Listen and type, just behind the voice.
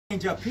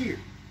change up here.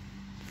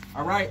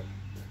 All right.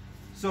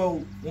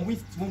 So when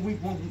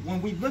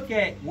we look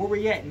at where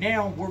we're at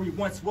now, where we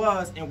once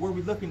was, and where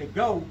we're looking to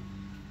go,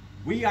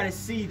 we got to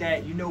see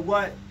that, you know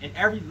what, in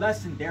every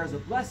lesson there's a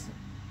blessing.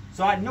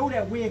 So I know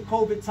that we're in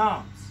COVID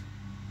times.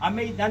 I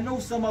know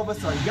some of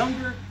us are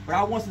younger, but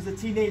I once was a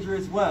teenager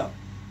as well.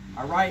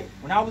 All right.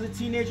 When I was a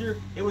teenager,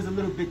 it was a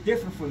little bit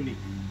different for me.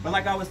 But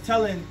like I was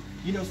telling,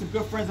 you know, some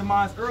good friends of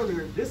mine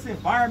earlier, this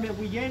environment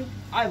we in,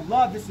 I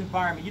love this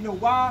environment. You know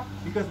why?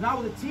 Because when I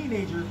was a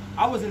teenager,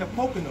 I was in the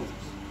Poconos.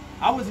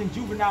 I was in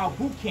juvenile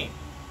boot camp.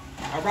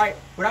 All right.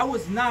 But I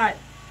was not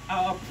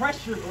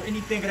pressured or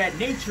anything of that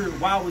nature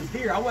while I was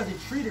there. I wasn't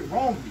treated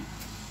wrongly.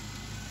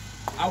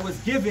 I was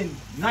given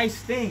nice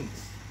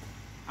things.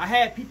 I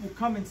had people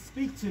come and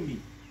speak to me,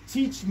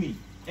 teach me,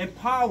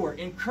 empower,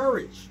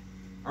 encourage.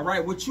 All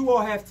right, what you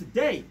all have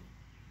today.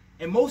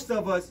 And most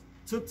of us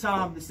took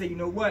time to say, you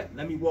know what,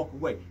 let me walk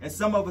away. And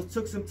some of us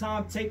took some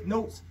time, take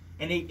notes,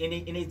 and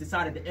they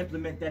decided to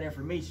implement that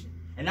information.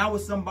 And I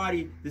was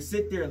somebody to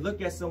sit there and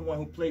look at someone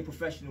who played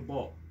professional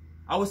ball.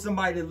 I was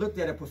somebody that looked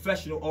at a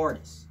professional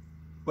artist.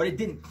 But it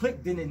didn't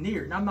click then and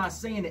there. And I'm not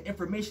saying the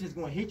information is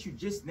going to hit you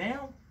just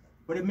now,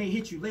 but it may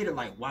hit you later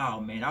like, wow,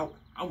 man,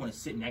 I want to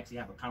sit and actually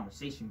have a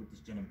conversation with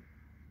this gentleman.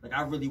 Like,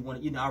 I really want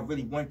to, you know, I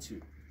really want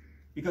to.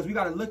 Because we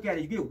got to look at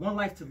it. You get one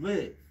life to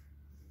live.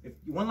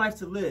 One life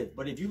to live.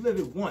 But if you live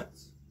it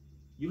once,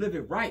 you live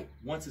it right.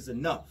 Once is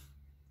enough.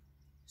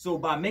 So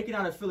by making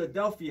out of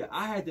Philadelphia,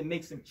 I had to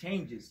make some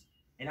changes.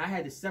 And I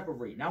had to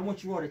separate. And I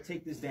want you all to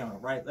take this down, all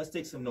right? Let's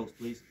take some notes,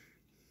 please.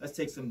 Let's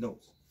take some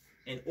notes.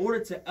 In order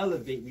to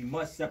elevate, we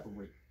must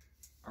separate.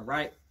 All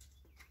right?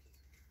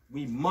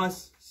 We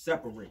must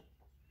separate.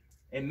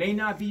 It may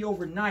not be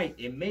overnight.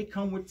 It may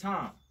come with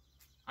time.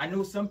 I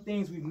know some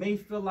things we may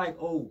feel like,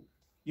 oh,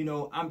 you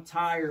know, I'm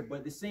tired. But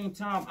at the same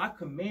time, I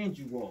command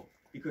you all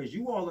because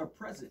you all are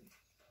present.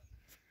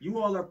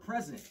 You all are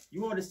present.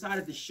 You all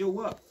decided to show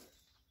up.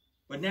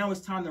 But now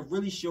it's time to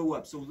really show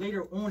up. So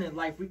later on in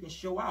life, we can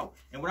show out.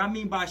 And what I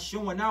mean by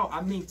showing out,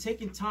 I mean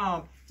taking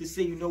time to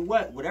say, you know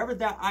what, whatever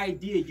that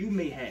idea you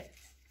may have.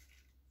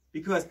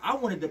 Because I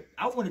wanted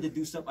to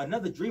do something.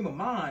 Another dream of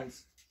mine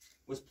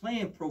was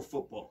playing pro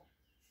football.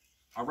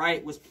 All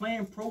right, was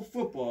playing pro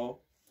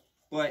football.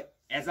 But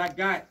as I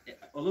got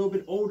a little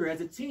bit older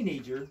as a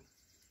teenager,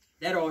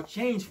 that all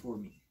changed for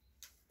me.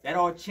 That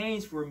all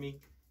changed for me.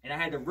 And I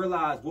had to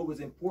realize what was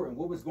important,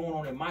 what was going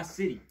on in my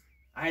city.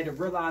 I had to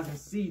realize and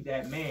see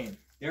that, man,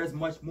 there's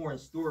much more in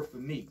store for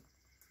me.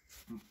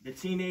 The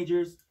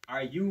teenagers,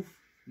 our youth,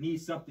 need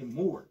something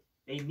more.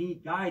 They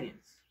need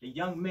guidance. The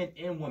young men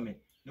and women,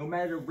 no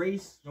matter the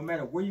race, no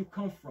matter where you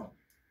come from,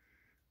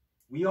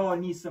 we all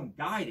need some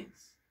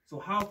guidance. So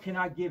how can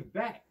I give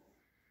back?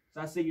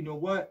 So I say, you know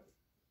what?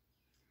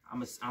 I'm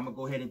going to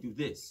go ahead and do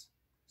this.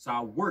 So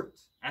I worked.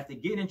 After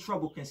getting in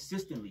trouble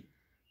consistently,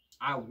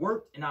 I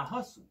worked and I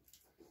hustled.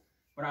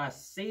 But I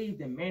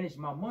saved and managed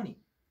my money.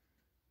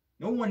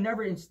 No one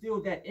never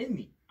instilled that in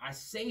me. I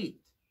saved.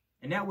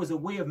 And that was a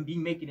way of me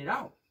making it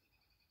out.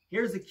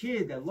 Here's a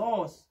kid that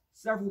lost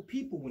several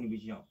people when he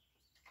was young.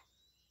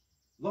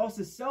 Lost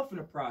himself in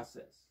the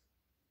process.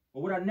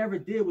 But what I never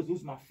did was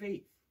lose my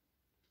faith.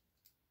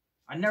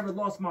 I never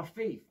lost my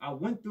faith. I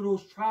went through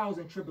those trials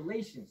and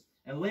tribulations.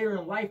 And later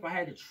in life, I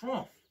had to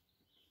trump.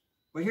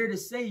 But here to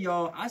say,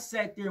 y'all, I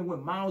sat there and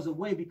went miles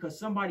away because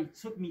somebody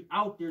took me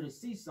out there to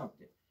see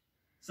something.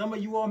 Some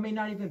of you all may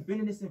not even been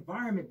in this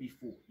environment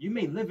before. You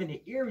may live in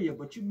the area,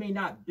 but you may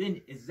not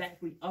been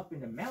exactly up in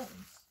the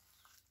mountains.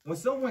 When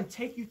someone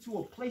take you to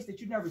a place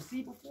that you never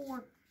see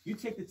before, you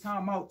take the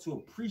time out to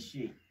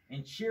appreciate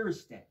and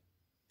cherish that.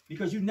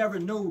 Because you never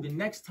know the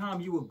next time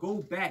you will go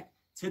back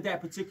to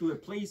that particular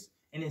place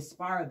and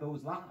inspire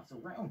those lives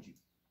around you.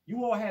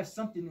 You all have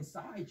something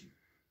inside you.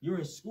 You're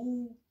in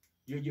school,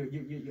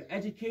 you're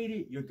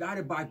educated, you're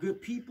guided by good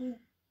people.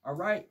 All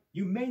right,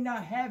 you may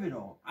not have it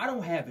all. I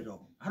don't have it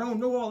all. I don't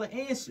know all the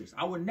answers.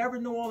 I would never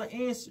know all the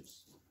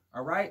answers.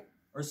 All right,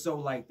 or so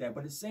like that.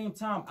 But at the same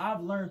time,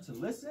 I've learned to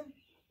listen.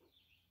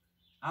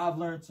 I've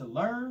learned to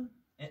learn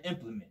and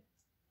implement,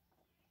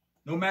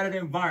 no matter the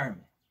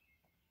environment.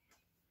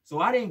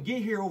 So I didn't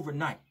get here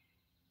overnight.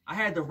 I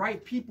had the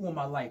right people in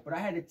my life, but I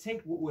had to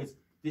take what was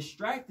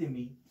distracting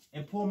me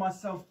and pull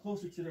myself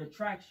closer to the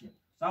attraction.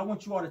 So I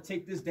want you all to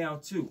take this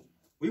down too.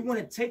 We want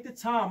to take the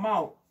time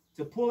out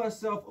to pull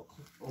ourselves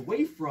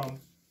away from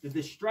the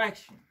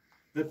distraction,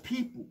 the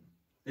people,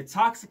 the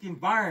toxic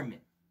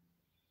environment,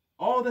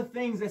 all the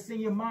things that's in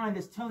your mind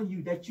that's telling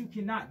you that you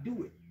cannot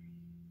do it.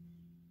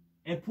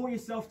 And pull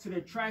yourself to the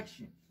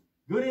attraction.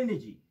 Good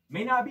energy.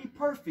 May not be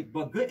perfect,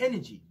 but good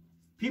energy.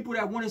 People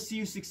that want to see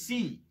you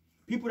succeed.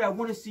 People that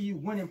want to see you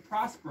win and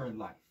prosper in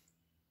life.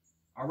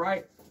 All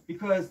right?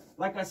 Because,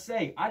 like I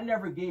say, I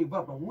never gave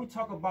up. And when we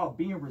talk about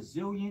being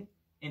resilient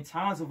in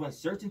times of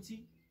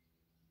uncertainty,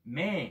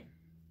 man,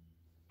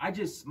 I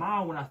just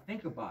smile when I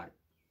think about it.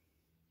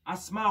 I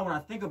smile when I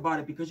think about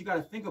it because you got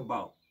to think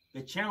about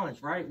the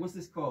challenge, right? What's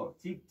this called?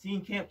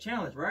 Teen Camp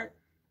Challenge, right?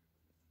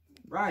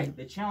 Right.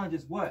 The challenge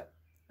is what?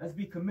 Let's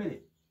be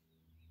committed.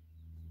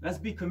 Let's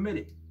be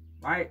committed.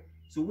 right?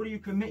 So what are you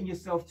committing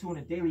yourself to on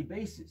a daily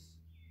basis?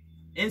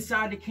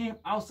 Inside the camp,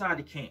 outside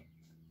the camp,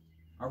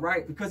 all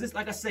right? Because it's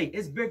like I say,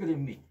 it's bigger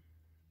than me.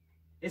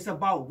 It's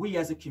about we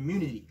as a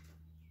community.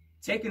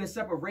 Taking the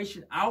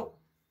separation out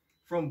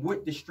from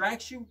what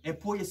distracts you and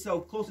pull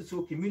yourself closer to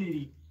a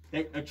community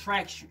that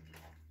attracts you.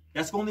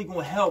 That's only going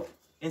to help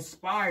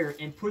inspire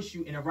and push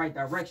you in the right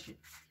direction.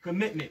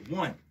 Commitment,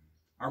 one.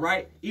 All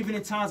right? Even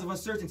in times of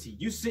uncertainty,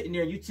 you sitting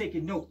there, you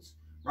taking notes,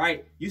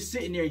 right? You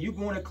sitting there, you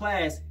going to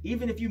class,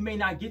 even if you may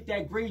not get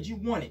that grade you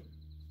wanted,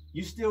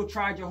 you still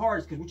tried your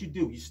hardest because what you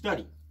do, you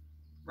study,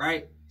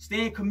 right?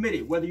 Staying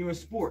committed, whether you're in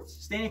sports,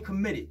 staying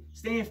committed,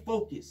 staying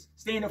focused,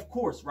 staying of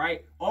course,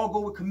 right? All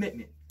go with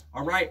commitment,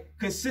 all right?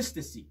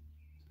 Consistency.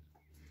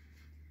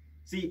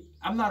 See,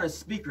 I'm not a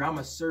speaker, I'm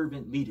a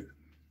servant leader.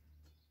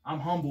 I'm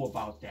humble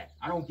about that.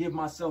 I don't give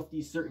myself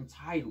these certain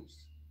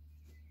titles.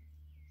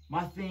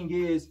 My thing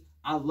is,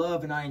 I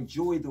love and I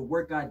enjoy the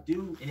work I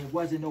do, and it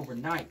wasn't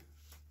overnight.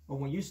 But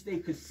when you stay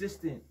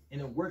consistent in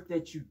the work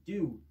that you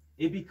do,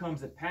 it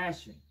becomes a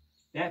passion.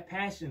 That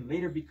passion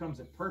later becomes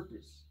a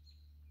purpose.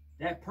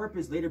 That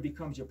purpose later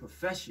becomes your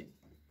profession.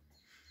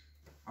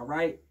 All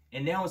right?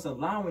 And now it's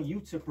allowing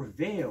you to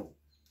prevail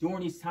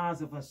during these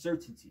times of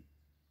uncertainty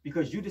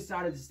because you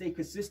decided to stay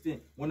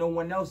consistent when no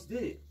one else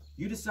did.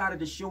 You decided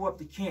to show up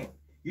to camp.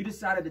 You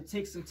decided to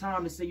take some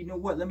time to say, you know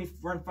what, let me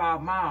run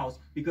 5 miles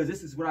because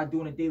this is what I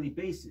do on a daily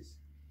basis.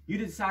 You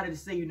decided to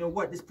say, you know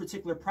what, this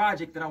particular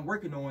project that I'm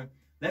working on,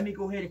 let me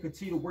go ahead and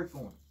continue to work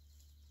on it.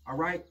 All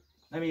right?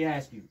 Let me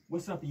ask you,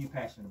 what's something you're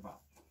passionate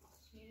about?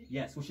 Me?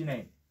 Yes, what's your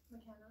name?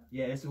 McKenna.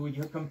 Yeah, this is who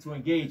you come to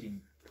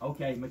engaging.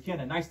 Okay,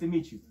 McKenna, nice to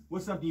meet you.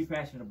 What's something you're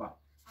passionate about?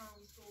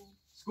 School.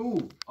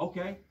 School,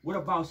 okay. What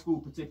about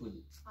school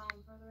particularly?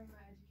 Furthering my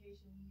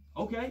education.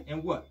 Okay,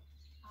 and what?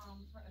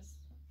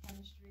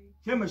 Chemistry.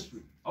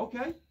 Chemistry,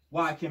 okay.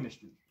 Why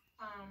chemistry?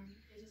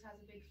 It just has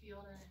a big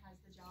field and it has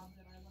the job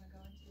that I want to go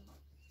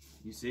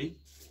into. You see?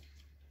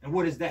 And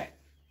what is that?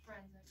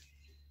 Forensics.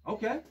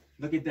 Okay,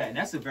 look at that. And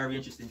that's a very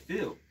interesting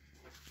field.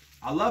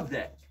 I love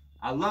that.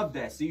 I love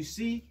that. So you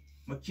see,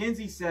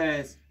 McKenna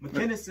says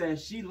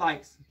she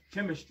likes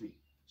chemistry.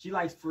 She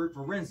likes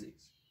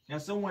forensics. Now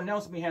someone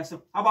else may have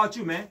some. How about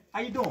you, man?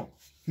 How you doing?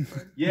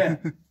 Yeah.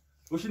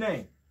 What's your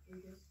name?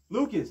 Lucas.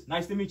 Lucas.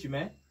 Nice to meet you,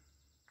 man.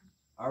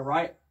 All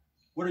right.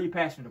 What are you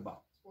passionate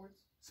about? Sports.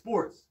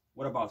 Sports.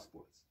 What about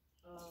sports?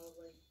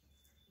 Like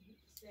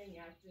staying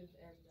active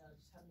and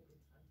just having a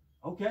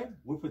good time. Okay.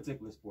 What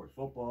particular sport?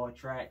 Football,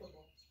 track?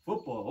 Football.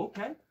 Football.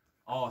 Okay.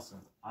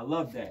 Awesome. I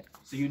love that.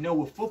 So you know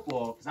with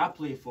football, because I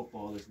played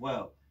football as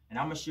well. And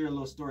I'm going to share a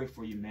little story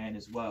for you, man,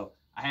 as well.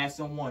 I had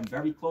someone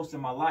very close in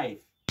my life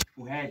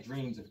who had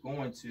dreams of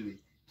going to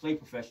play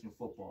professional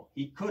football.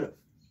 He could have,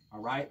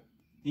 all right?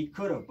 He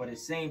could have, but at the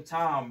same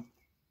time,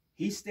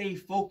 he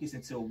stayed focused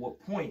until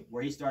what point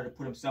where he started to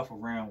put himself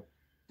around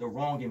the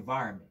wrong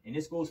environment. And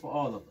this goes for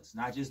all of us,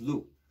 not just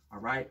Luke, all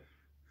right?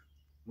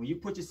 When you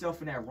put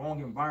yourself in that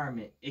wrong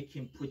environment, it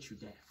can put you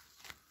down.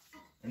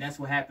 And that's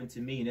what happened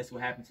to me, and that's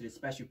what happened to this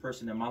special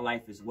person in my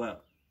life as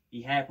well.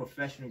 He had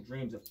professional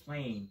dreams of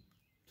playing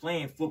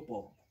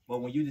football.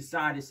 But when you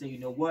decide to say, you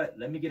know what,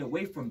 let me get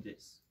away from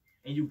this.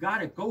 And you got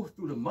to go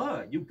through the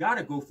mud. You got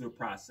to go through the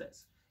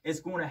process. It's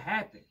going to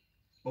happen.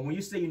 But when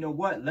you say, you know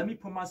what, let me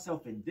put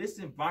myself in this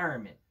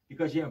environment,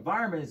 because your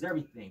environment is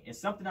everything. And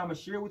something I'm going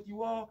to share with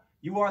you all,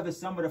 you are the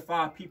sum of the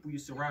 5 people you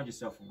surround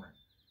yourself around.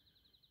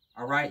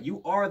 All right?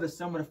 You are the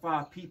sum of the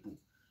 5 people.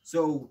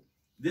 So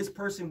this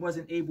person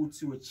wasn't able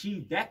to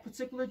achieve that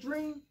particular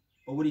dream,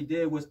 but what he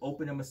did was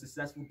open him a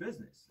successful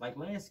business, like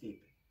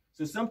landscaping.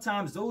 So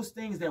sometimes those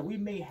things that we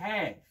may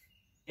have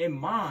in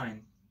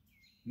mind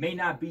may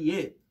not be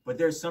it, but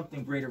there's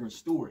something greater in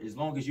store as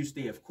long as you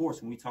stay, of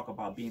course, when we talk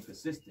about being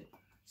consistent.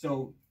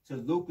 So to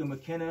Luke and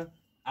McKenna,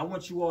 I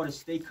want you all to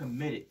stay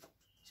committed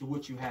to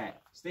what you have.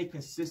 Stay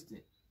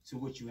consistent to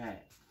what you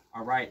have.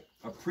 All right?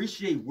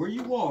 Appreciate where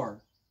you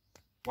are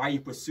while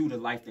you pursue the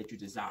life that you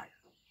desire.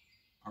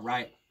 All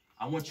right?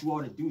 I want you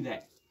all to do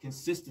that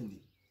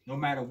consistently, no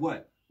matter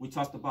what. We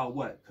talked about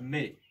what?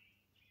 Committed.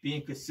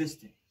 Being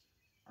consistent.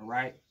 All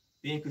right?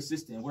 Being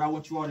consistent. And what I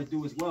want you all to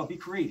do as well, be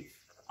creative.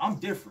 I'm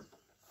different.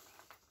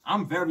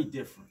 I'm very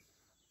different.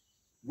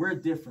 We're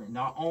different in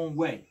our own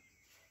way.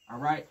 All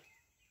right?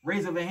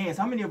 Raise up your hands.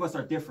 How many of us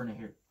are different in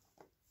here?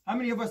 How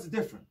many of us are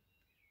different?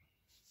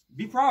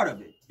 Be proud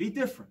of it. Be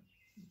different.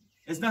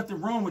 There's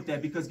nothing wrong with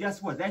that, because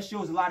guess what? That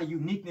shows a lot of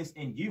uniqueness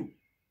in you.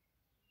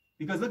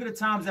 Because look at the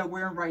times that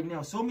we're in right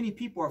now. So many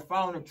people are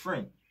following a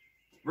trend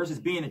versus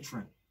being a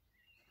trend.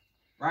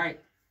 Right?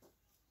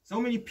 So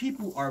many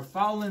people are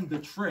following the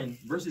trend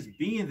versus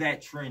being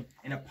that trend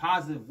in a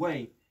positive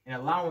way and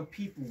allowing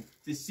people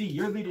to see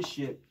your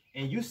leadership,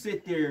 and you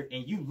sit there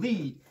and you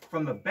lead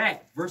from the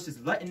back versus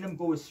letting them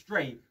go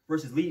astray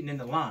versus leading in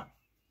the line,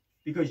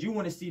 because you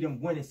want to see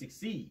them win and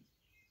succeed.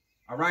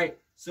 All right?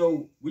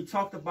 So we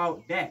talked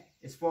about that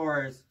as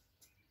far as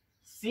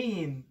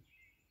seeing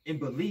and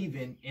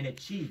believing and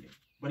achieving,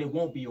 but it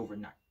won't be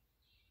overnight.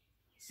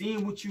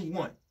 Seeing what you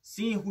want,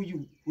 seeing who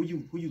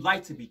you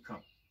like to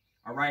become.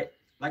 All right?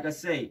 like I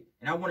say,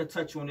 and I want to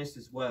touch on this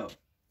as well.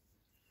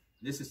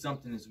 This is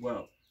something as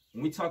well.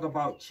 When we talk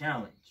about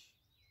challenge,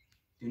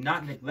 do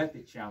not neglect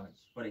the challenge,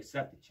 but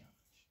accept the challenge.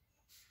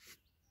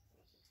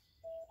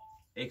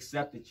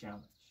 Accept the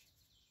challenge.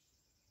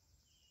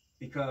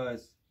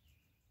 Because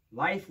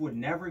life would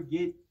never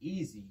get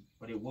easy,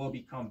 but it will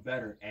become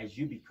better as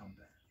you become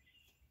better.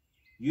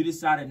 You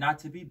decided not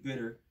to be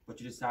bitter, but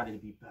you decided to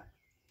be better.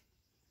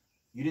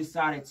 You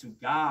decided to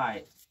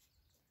guide,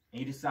 and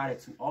you decided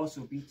to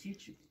also be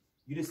teachable.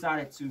 You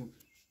decided to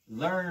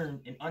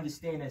learn and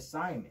understand the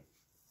assignment.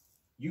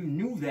 You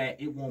knew that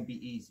it won't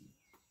be easy.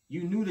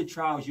 You knew the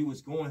trials you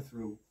was going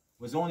through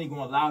was only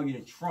going to allow you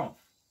to trump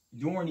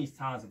during these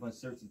times of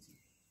uncertainty.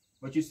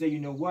 But you say, you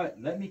know what?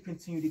 Let me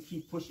continue to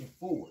keep pushing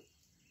forward.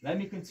 Let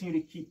me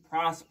continue to keep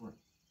prospering.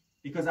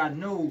 Because I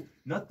know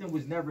nothing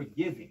was never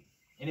given.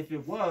 And if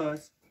it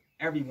was,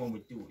 everyone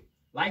would do it.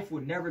 Life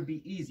would never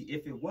be easy.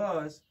 If it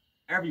was,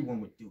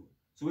 everyone would do it.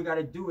 So what we got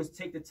to do is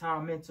take the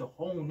time in to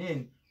hone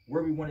in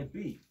where we want to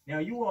be. Now,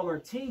 you all are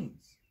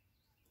teens.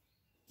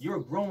 You're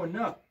growing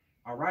up,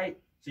 all right?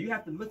 So you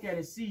have to look at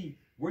and see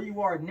where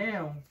you are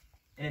now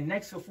and the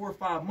next 4 or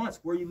 5 months,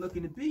 where you're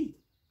looking to be.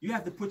 You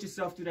have to put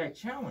yourself through that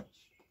challenge.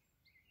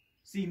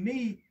 See,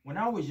 me, when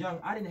I was young,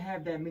 I didn't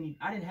have many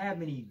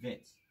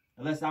events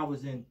unless I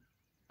was in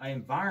an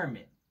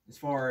environment as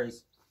far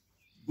as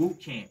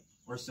boot camp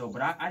or so.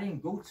 But I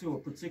didn't go to a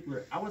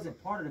particular, I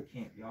wasn't part of the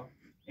camp, y'all.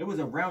 It was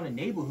around the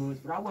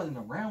neighborhoods, but I wasn't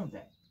around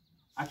that.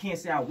 I can't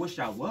say I wish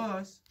I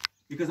was,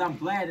 because I'm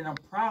glad and I'm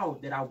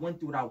proud that I went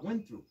through what I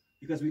went through,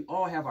 because we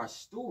all have our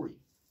story.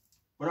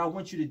 What I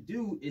want you to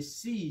do is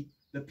see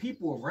the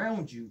people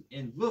around you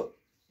and look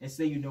and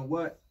say, you know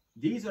what?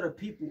 These are the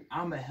people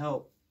I'm going to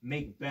help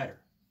make better.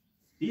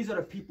 These are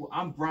the people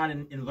I'm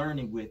grinding and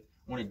learning with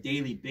on a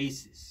daily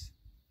basis.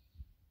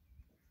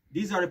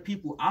 These are the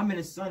people I'm in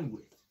the sun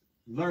with,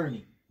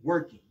 learning,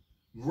 working,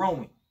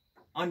 growing,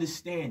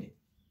 understanding,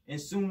 and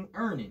soon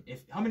earning.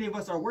 How many of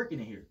us are working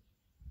in here?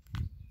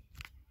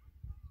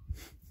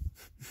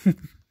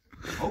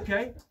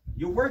 Okay,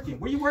 you're working.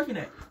 Where you working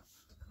at?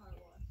 Car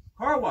wash.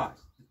 Car wash.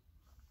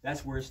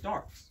 That's where it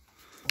starts.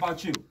 How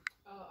about you?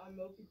 I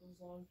mow people's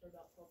lawn for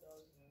about $12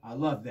 an hour. I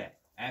love that.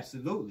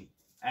 Absolutely.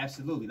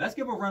 Absolutely. Let's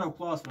give a round of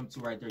applause for them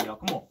two right there, y'all.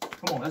 Come on.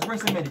 Come on. Let's bring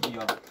some energy,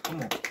 y'all.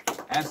 Come on.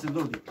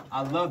 Absolutely.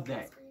 I love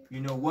that.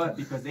 You know what?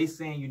 Because they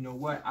saying, you know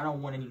what? I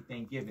don't want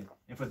anything given.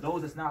 And for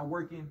those that's not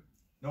working,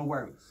 no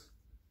worries.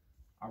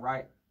 All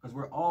right? Because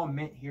we're all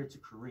meant here to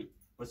create.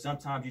 But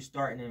sometimes you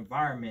start in an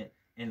environment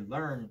and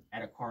learn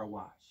at a car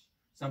wash.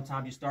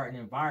 Sometimes you start in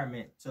an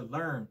environment to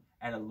learn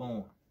at a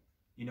lawn.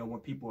 You know,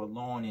 when people are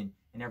lawn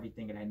and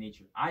everything of that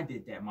nature. I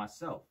did that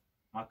myself.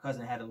 My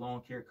cousin had a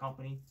lawn care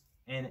company.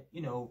 And,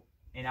 you know,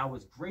 and I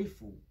was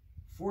grateful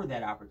for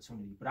that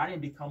opportunity. But I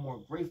didn't become more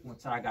grateful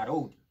until I got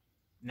older.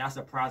 And I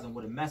surprised them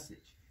with a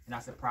message. And I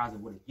surprised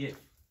them with a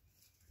gift.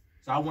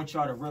 So I want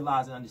y'all to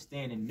realize and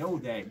understand and know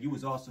that you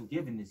was also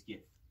given this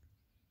gift.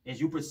 As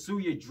you pursue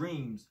your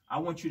dreams, I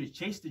want you to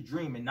chase the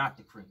dream and not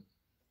the cream.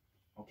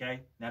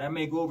 Okay? Now that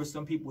may go over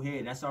some people's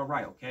head. That's all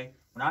right, okay?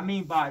 What I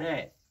mean by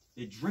that,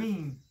 the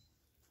dream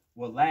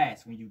will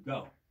last when you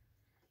go.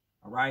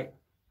 All right?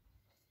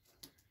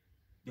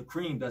 The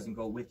cream doesn't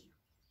go with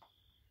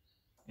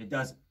you. It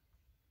doesn't.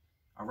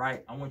 All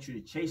right? I want you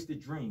to chase the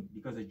dream,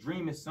 because a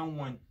dream is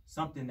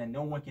something that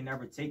no one can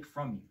ever take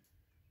from you.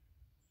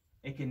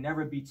 It can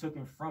never be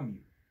taken from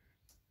you.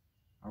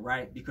 All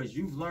right? Because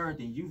you've learned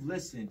and you've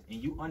listened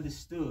and you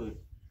understood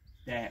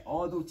that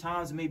although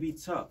times may be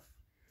tough,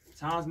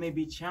 times may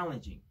be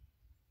challenging,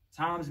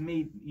 times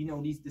may, you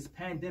know, this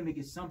pandemic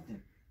is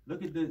something.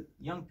 Look at the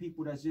young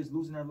people that's just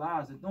losing their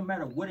lives. No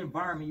matter what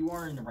environment you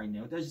are in right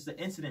now. There's just an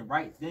incident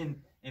right then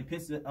in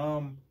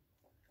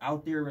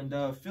out there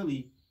in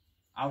Philly,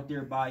 out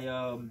there by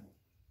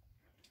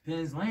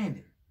Penn's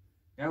Landing.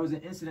 There was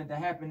an incident that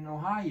happened in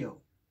Ohio.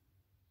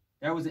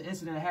 There was an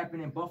incident that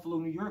happened in Buffalo,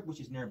 New York, which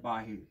is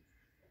nearby here.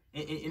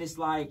 And it's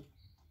like,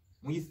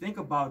 when you think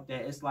about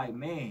that, it's like,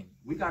 man,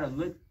 we got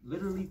to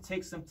literally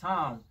take some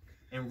time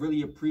and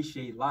really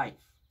appreciate life.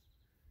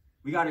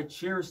 We got to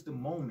cherish the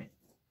moment.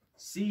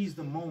 Seize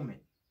the moment.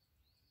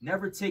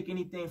 Never take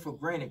anything for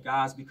granted,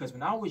 guys, because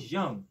when I was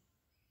young,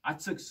 I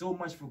took so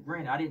much for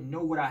granted. I didn't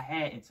know what I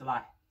had until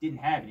I didn't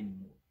have it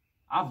anymore.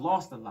 I've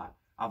lost a lot.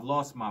 I've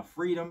lost my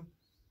freedom.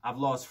 I've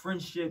lost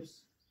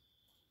friendships,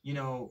 you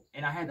know,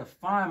 and I had to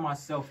find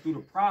myself through the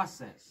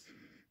process.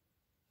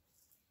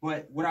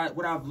 But what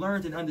I've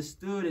learned and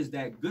understood is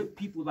that good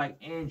people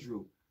like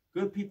Andrew,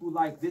 good people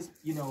like this,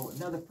 you know,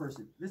 another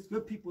person,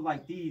 good people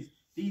like these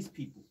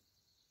people.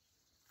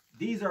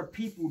 These are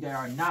people that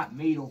are not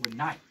made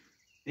overnight.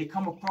 They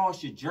come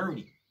across your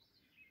journey.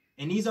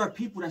 And these are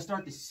people that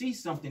start to see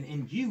something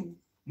in you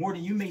more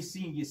than you may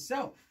see in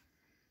yourself.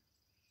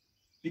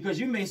 Because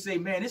you may say,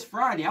 man, it's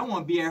Friday. I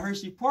want to be at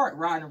Hershey Park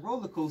riding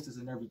roller coasters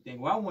and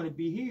everything. Well, I want to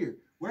be here.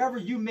 Wherever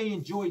you may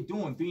enjoy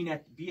doing, being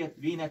at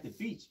the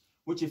beach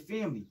with your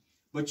family.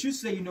 But you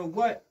say, you know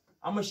what?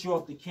 I'm going to show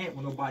up to camp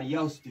when nobody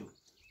else do.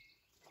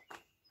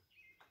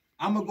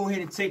 I'm going to go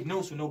ahead and take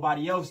notes when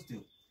nobody else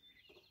do.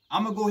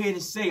 I'm going to go ahead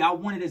and say I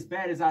want it as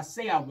bad as I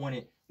say I want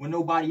it when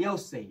nobody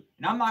else say it.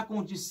 And I'm not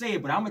going to just say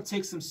it, but I'm going to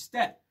take some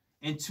step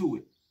into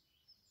it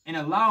and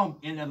allow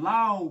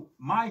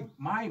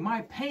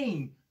my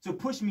pain to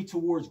push me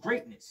towards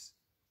greatness,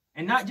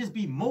 and not just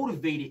be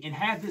motivated and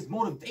have this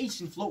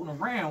motivation floating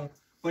around,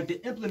 but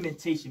the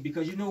implementation.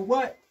 Because you know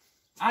what?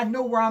 I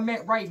know where I'm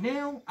at right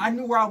now. I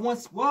knew where I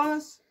once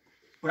was,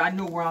 but I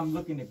know where I'm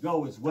looking to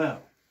go as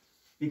well.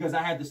 Because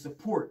I have the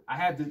support. I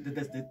have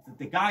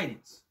the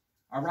guidance.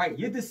 All right?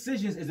 Your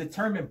decisions is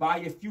determined by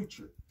your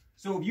future.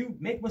 So if you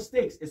make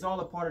mistakes, it's all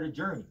a part of the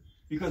journey.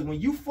 Because when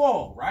you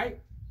fall,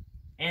 right?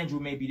 Andrew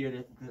may be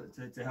there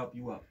to help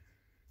you up.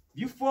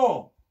 If you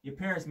fall, your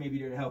parents may be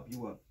there to help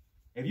you up.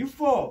 If you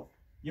fall,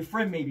 your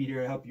friend may be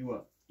there to help you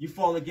up. You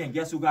fall again.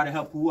 Guess who got to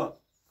help who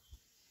up?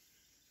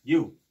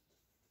 You.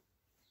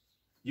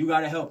 You got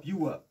to help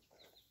you up.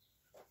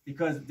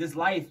 Because this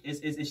life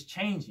is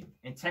changing.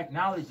 And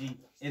technology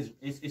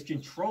is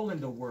controlling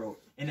the world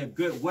in a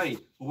good way.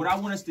 But what I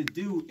want us to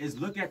do is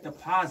look at the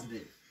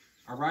positive.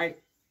 All right?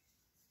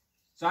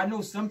 So I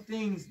know some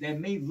things that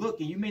may look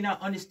and you may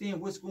not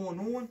understand what's going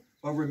on.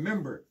 But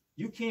remember,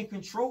 you can't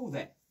control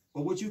that.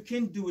 But what you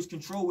can do is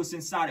control what's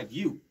inside of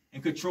you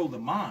and control the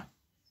mind.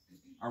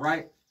 All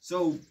right.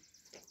 So,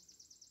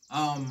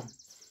 I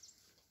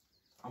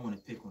want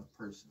to pick one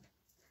person.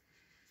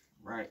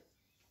 Right.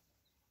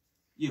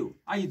 You.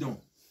 How you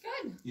doing?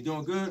 Good. You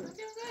doing good? I'm doing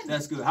good.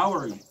 That's good. How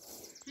old are you?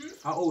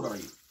 How old are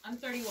you? I'm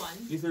 31.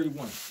 You're 31.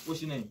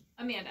 What's your name?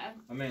 Amanda.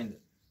 Amanda.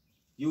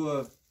 You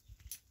a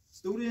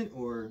student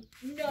or?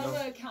 No,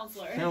 I'm a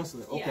counselor.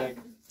 Counselor. Okay.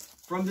 Yeah.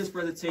 From this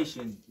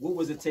presentation, what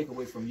was the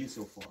takeaway from you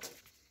so far?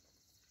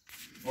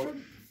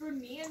 For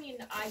me, I mean,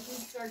 I can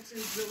start to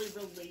really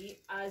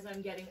relate as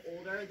I'm getting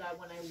older, that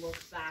when I look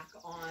back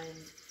on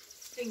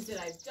things that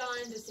I've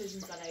done,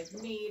 decisions that I've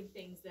made,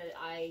 things that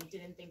I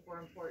didn't think were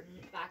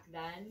important back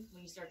then,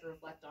 when you start to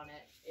reflect on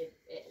it, it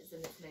is.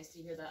 And it's nice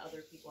to hear that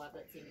other people have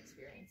that same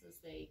experience as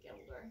they get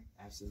older.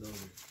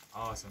 Absolutely.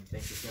 Awesome.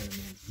 Thanks for sharing,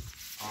 man.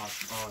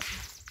 Awesome.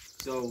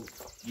 So,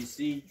 you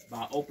see,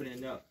 by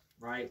opening up,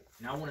 right?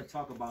 And I want to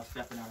talk about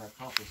stepping out of our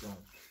comfort zone,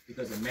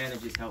 because Amanda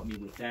just helped me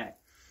with that.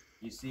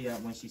 You see,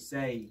 when she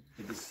say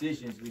the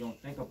decisions we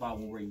don't think about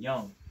when we're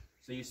young.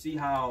 So you see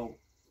how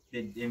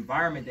the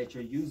environment that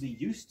you're usually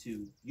used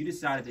to, you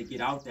decided to get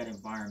out that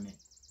environment,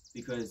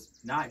 because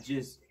not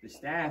just the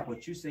staff,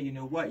 but you say, you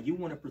know what, you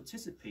want to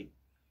participate,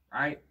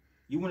 right?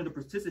 You wanted to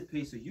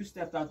participate, so you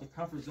stepped out the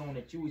comfort zone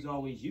that you was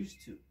always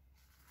used to.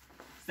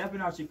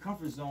 Stepping out your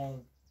comfort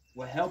zone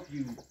will help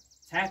you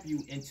tap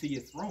you into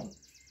your throne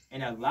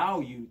and allow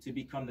you to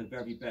become the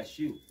very best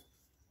you,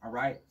 all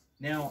right?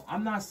 Now,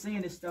 I'm not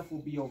saying this stuff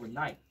will be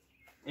overnight.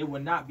 It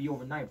will not be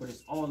overnight, but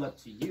it's all up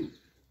to you.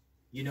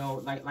 You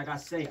know, like I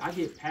say, I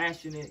get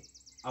passionate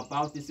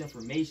about this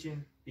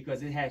information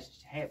because it has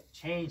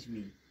changed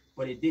me,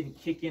 but it didn't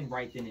kick in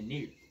right then and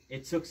there.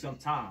 It took some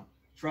time.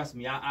 Trust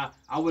me, I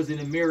was in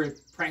the mirror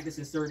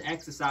practicing certain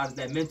exercises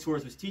that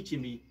mentors was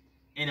teaching me,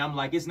 and I'm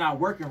like, it's not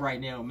working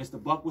right now,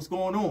 Mr. Buck, what's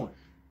going on?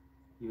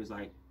 He was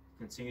like,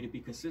 continue to be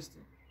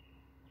consistent.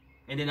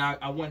 And then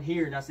I went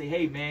here and I say,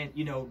 hey, man,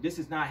 you know, this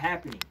is not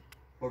happening.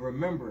 But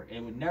remember,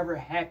 it would never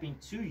happen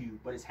to you,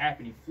 but it's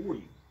happening for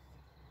you.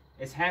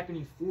 It's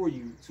happening for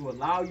you to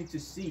allow you to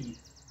see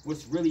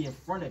what's really in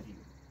front of you.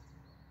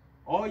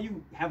 All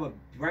you have a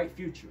bright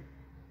future.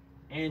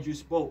 Andrew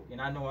spoke,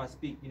 and I know I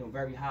speak, you know,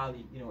 very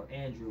highly. You know,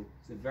 Andrew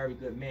is a very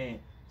good man.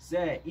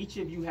 Said each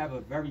of you have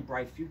a very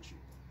bright future.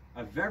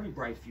 A very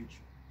bright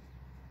future.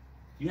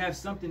 You have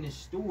something in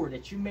store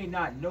that you may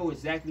not know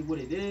exactly what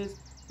it is,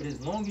 but as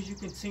long as you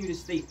continue to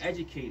stay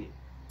educated,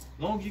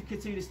 as long as you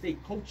continue to stay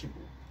coachable,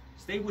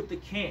 stay with the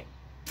camp,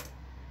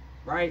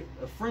 right?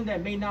 A friend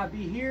that may not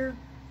be here,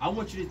 I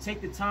want you to take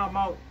the time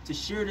out to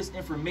share this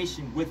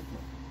information with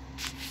them,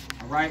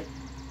 all right?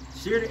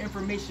 Share the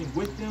information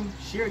with them.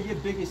 Share your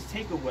biggest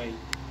takeaway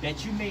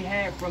that you may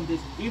have from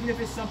this, even if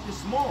it's something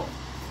small.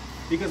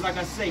 Because like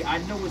I say, I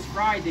know it's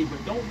Friday,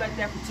 but don't let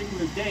that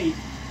particular day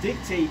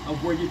dictate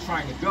of where you're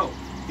trying to go.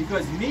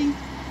 Because me,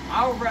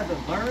 I would rather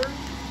learn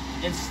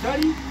and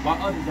study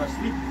while others are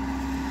sleeping.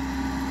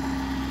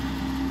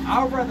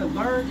 I would rather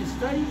learn and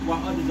study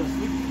while others are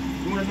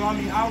sleeping. You want to know how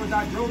many hours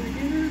I drove to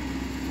get here?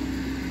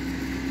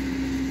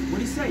 What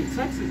do you say?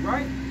 Texas,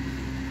 right?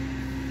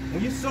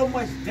 When you're so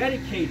much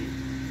dedicated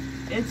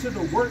into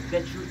the work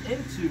that you're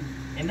into,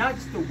 and not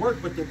just the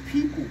work, but the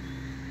people,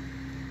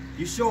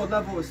 you show a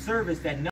level of service that